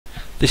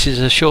This is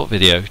a short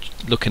video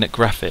looking at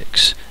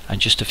graphics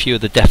and just a few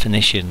of the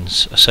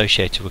definitions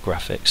associated with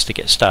graphics to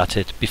get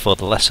started before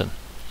the lesson.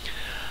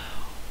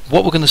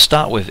 What we're going to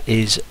start with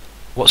is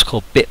what's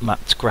called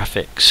bitmapped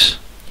graphics,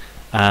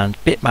 and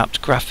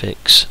bitmapped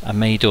graphics are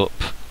made up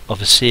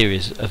of a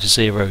series of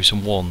zeros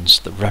and ones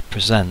that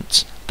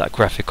represent that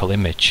graphical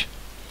image.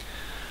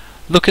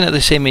 Looking at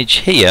this image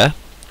here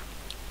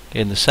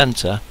in the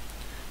center,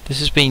 this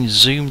has been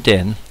zoomed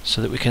in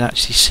so that we can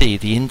actually see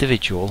the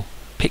individual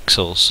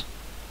pixels.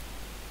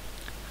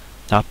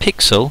 Now, a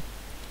pixel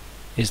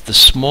is the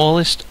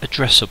smallest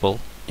addressable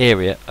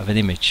area of an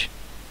image.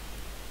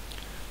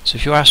 So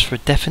if you ask for a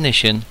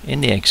definition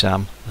in the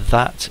exam,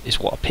 that is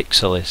what a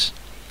pixel is.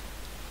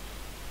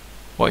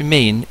 What we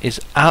mean is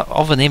out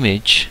of an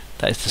image,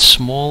 that is the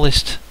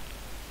smallest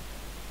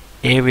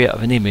area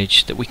of an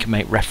image that we can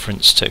make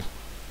reference to.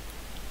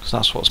 So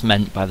that's what's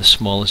meant by the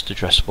smallest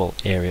addressable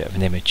area of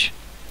an image.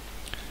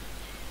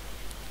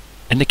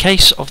 In the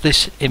case of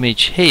this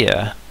image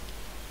here,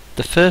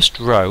 the first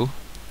row,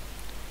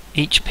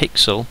 each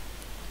pixel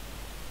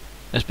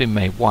has been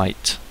made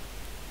white.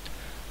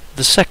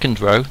 The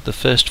second row, the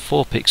first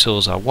 4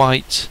 pixels are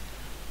white,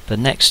 the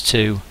next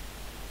 2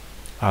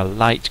 are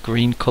light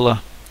green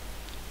colour,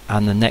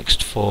 and the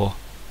next 4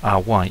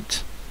 are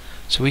white.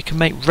 So we can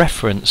make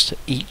reference to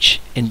each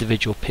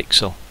individual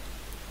pixel.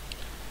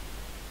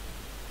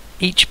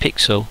 Each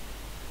pixel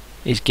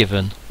is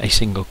given a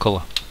single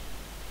colour.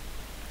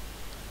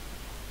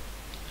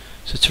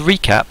 So to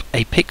recap,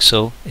 a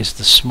pixel is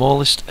the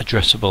smallest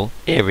addressable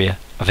area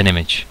of an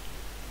image.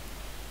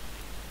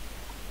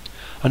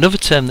 Another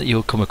term that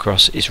you'll come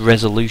across is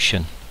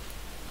resolution.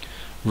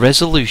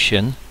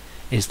 Resolution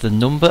is the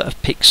number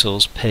of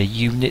pixels per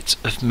unit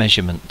of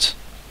measurement.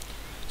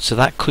 So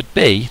that could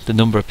be the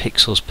number of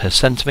pixels per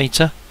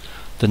centimetre,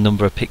 the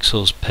number of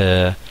pixels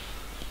per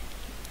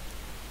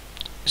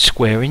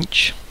square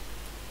inch,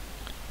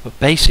 but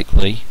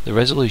basically the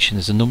resolution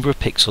is the number of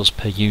pixels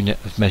per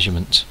unit of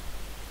measurement.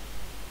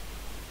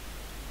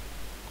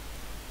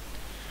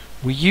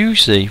 We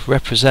usually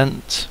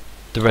represent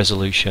the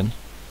resolution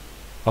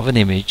of an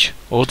image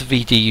or the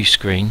VDU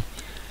screen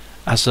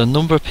as the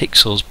number of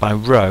pixels by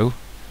row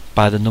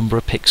by the number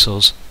of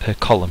pixels per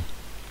column.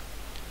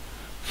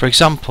 For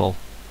example,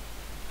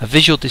 a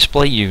visual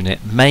display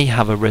unit may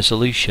have a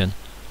resolution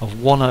of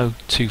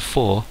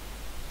 1024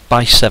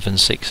 by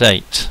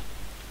 768.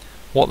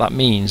 What that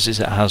means is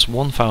it has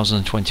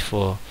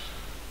 1024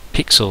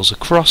 pixels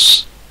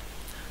across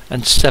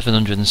and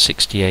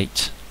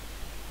 768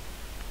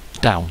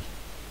 down.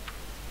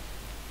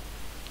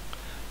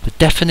 The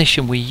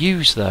definition we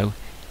use though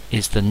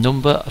is the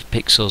number of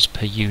pixels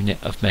per unit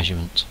of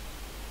measurement.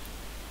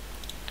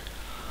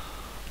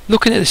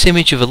 Looking at this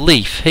image of a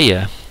leaf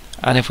here,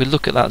 and if we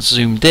look at that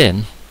zoomed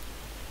in,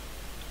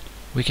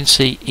 we can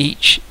see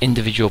each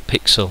individual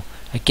pixel.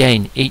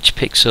 Again, each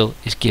pixel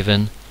is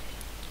given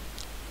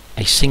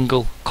a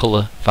single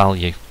colour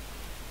value.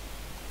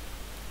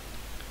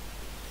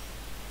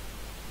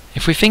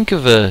 If we think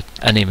of an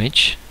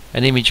image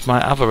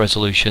might have a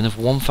resolution of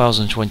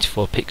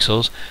 1024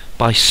 pixels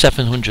by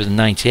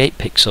 798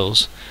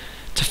 pixels.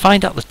 To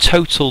find out the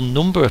total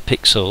number of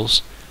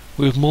pixels,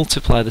 we would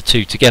multiply the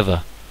two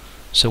together.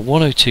 So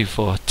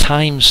 1024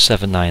 times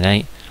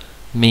 798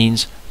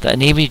 means that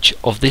an image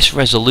of this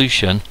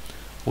resolution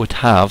would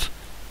have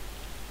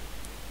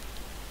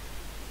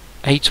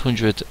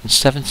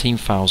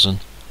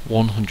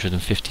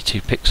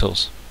 817,152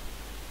 pixels.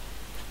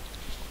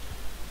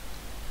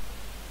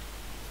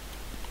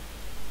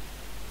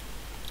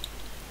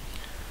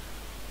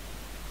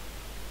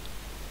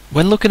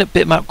 When looking at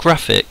bitmap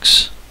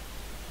graphics,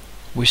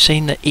 we've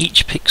seen that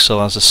each pixel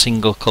has a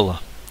single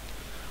colour.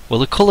 Well,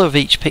 the colour of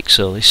each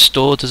pixel is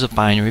stored as a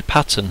binary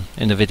pattern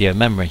in the video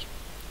memory.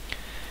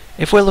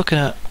 If we're looking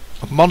at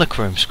a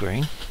monochrome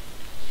screen,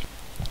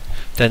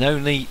 then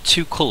only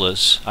 2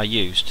 colours are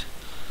used,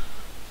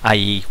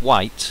 i.e.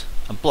 white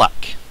and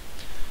black.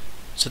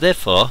 So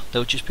therefore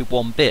there would just be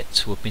 1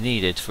 bit would be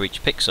needed for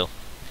each pixel.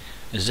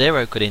 A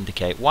 0 could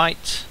indicate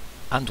white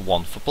and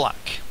 1 for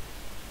black.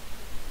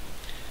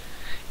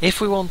 If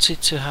we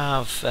wanted to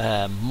have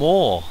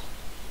more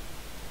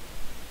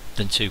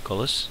than 2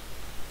 colours,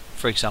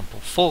 for example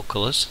 4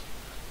 colours,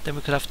 then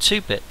we could have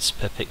 2 bits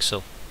per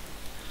pixel.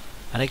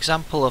 An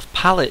example of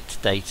palette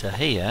data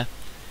here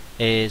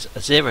is a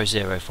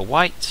 00 for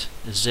white,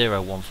 a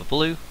 01 for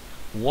blue,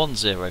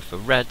 10 for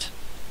red,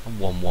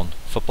 and 11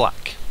 for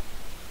black.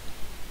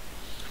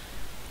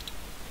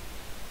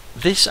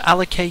 This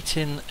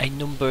allocating a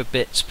number of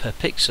bits per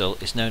pixel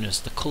is known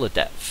as the colour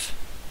depth.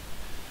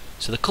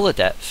 So the colour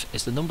depth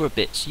is the number of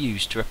bits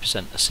used to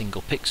represent a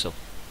single pixel.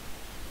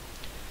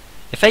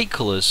 If 8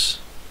 colours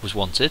was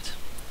wanted,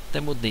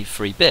 then we'd need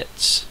 3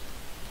 bits.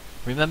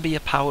 Remember your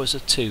powers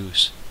of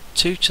 2's.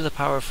 2 to the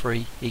power of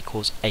 3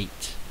 equals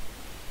 8.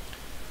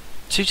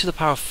 2 to the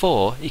power of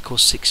 4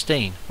 equals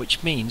 16,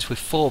 which means with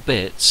 4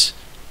 bits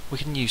we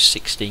can use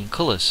 16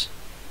 colours.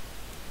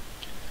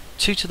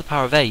 2 to the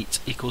power of 8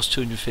 equals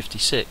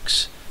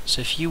 256,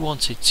 so if you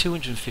wanted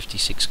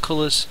 256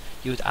 colours,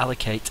 you would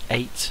allocate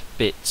 8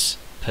 bits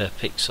per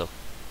pixel.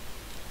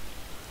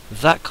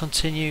 That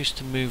continues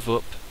to move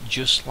up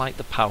just like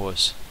the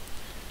powers.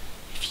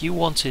 If you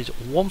wanted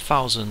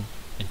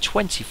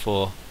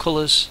 1024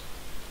 colours,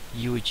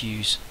 you would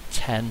use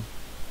 10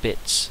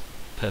 bits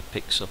per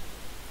pixel.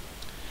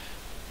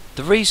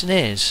 The reason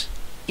is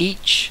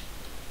each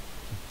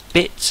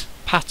bit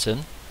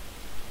pattern,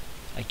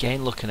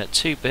 again looking at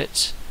 2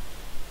 bits,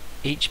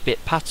 each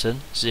bit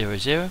pattern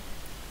 00,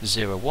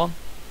 01,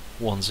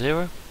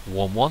 10,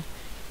 11,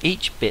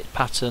 each bit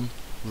pattern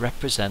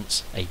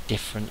represents a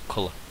different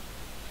colour.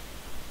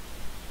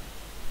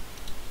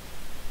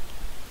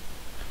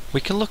 We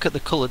can look at the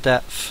colour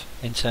depth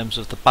in terms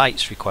of the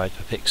bytes required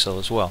per pixel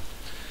as well.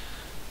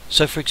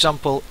 So for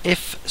example,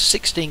 if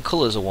 16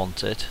 colours are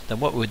wanted, then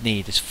what we would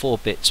need is 4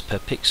 bits per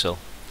pixel.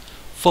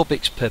 4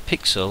 bits per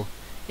pixel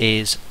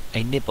is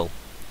a nibble,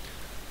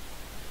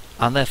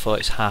 and therefore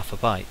it's half a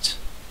byte.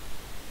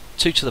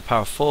 2 to the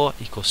power of 4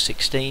 equals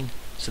 16,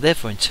 so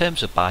therefore in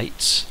terms of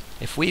bytes,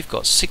 if we've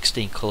got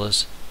 16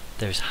 colours,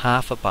 there is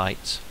half a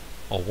byte,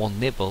 or 1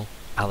 nibble,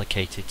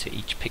 allocated to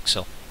each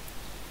pixel.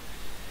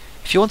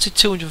 If you wanted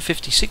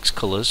 256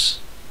 colours,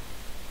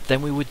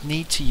 then we would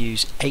need to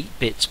use 8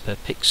 bits per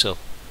pixel.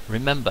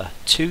 Remember,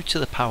 2 to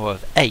the power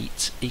of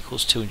 8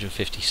 equals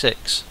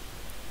 256.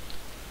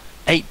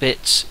 8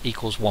 bits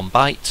equals 1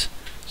 byte,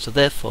 so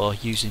therefore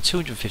using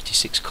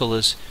 256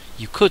 colours,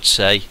 you could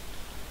say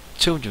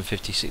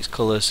 256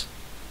 colours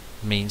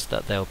means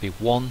that there will be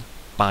 1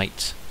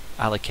 byte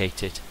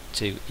allocated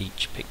to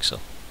each pixel.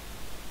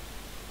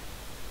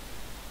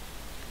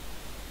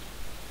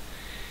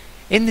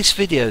 In this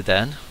video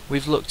then,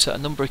 we've looked at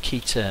a number of key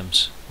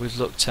terms. We've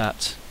looked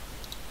at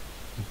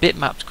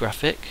bitmapped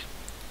graphic,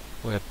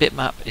 where a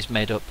bitmap is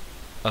made up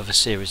of a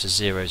series of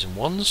zeros and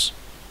ones.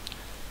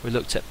 We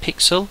looked at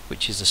pixel,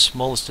 which is the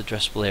smallest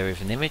addressable area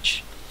of an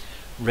image.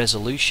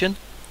 Resolution,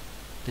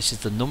 this is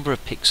the number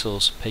of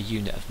pixels per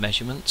unit of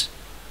measurement.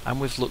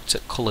 And we've looked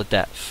at colour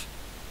depth.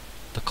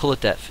 The colour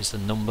depth is the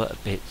number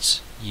of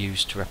bits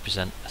used to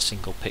represent a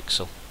single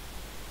pixel.